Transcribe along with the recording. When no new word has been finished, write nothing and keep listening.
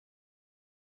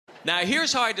Now,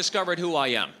 here's how I discovered who I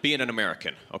am, being an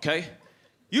American, okay?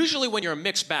 Usually when you're a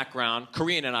mixed background,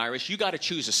 Korean and Irish, you gotta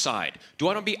choose a side. Do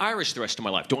I want to be Irish the rest of my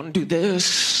life? Do I want to do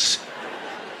this?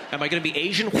 Am I gonna be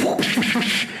Asian?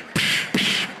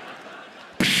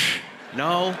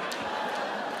 No.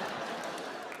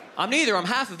 I'm neither. I'm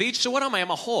half of each, so what am I?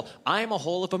 I'm a whole. I am a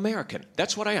whole of American.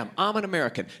 That's what I am. I'm an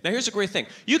American. Now, here's a great thing.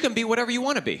 You can be whatever you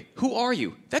want to be. Who are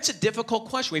you? That's a difficult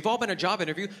question. We've all been in a job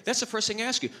interview. That's the first thing I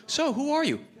ask you. So, who are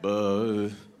you? I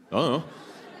don't know.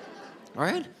 All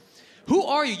right? Who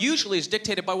are you usually is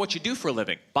dictated by what you do for a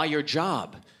living, by your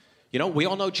job. You know, we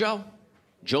all know Joe.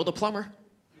 Joe the plumber.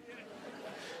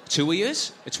 It's who he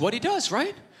is. It's what he does,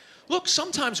 right? Look,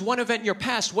 sometimes one event in your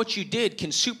past, what you did,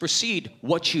 can supersede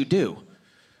what you do.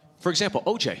 For example,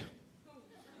 OJ.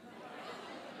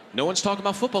 No one's talking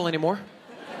about football anymore.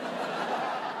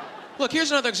 Look,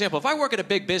 here's another example. If I work at a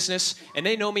big business and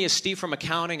they know me as Steve from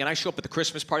accounting and I show up at the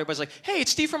Christmas party, everybody's like, hey,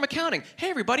 it's Steve from accounting. Hey,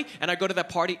 everybody. And I go to that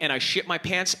party and I shit my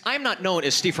pants, I'm not known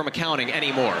as Steve from accounting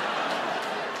anymore.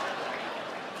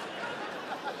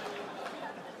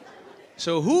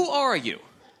 So who are you?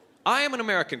 I am an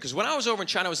American, because when I was over in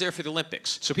China, I was there for the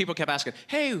Olympics. So people kept asking,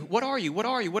 hey, what are you? What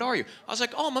are you? What are you? I was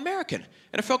like, oh, I'm American.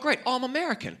 And it felt great. Oh, I'm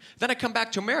American. Then I come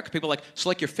back to America. People are like, so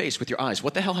like your face with your eyes.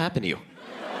 What the hell happened to you?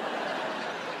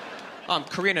 I'm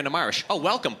Korean and I'm Irish. Oh,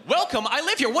 welcome. Welcome? I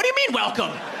live here. What do you mean,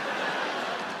 welcome?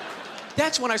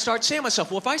 That's when I start saying to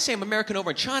myself, well, if I say I'm American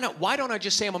over in China, why don't I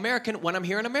just say I'm American when I'm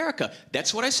here in America?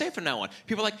 That's what I say from now on.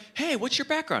 People are like, hey, what's your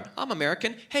background? I'm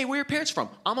American. Hey, where are your parents from?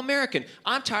 I'm American.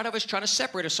 I'm tired of us trying to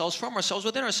separate ourselves from ourselves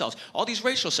within ourselves. All these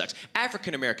racial sects.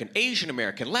 African American, Asian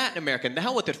American, Latin American, the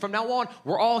hell with it. From now on,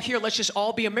 we're all here. Let's just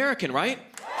all be American, right?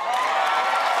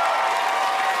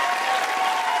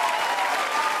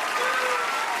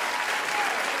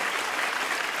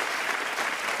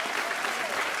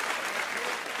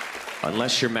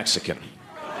 Unless you're Mexican.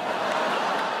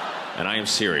 And I am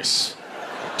serious.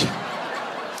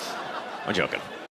 I'm joking.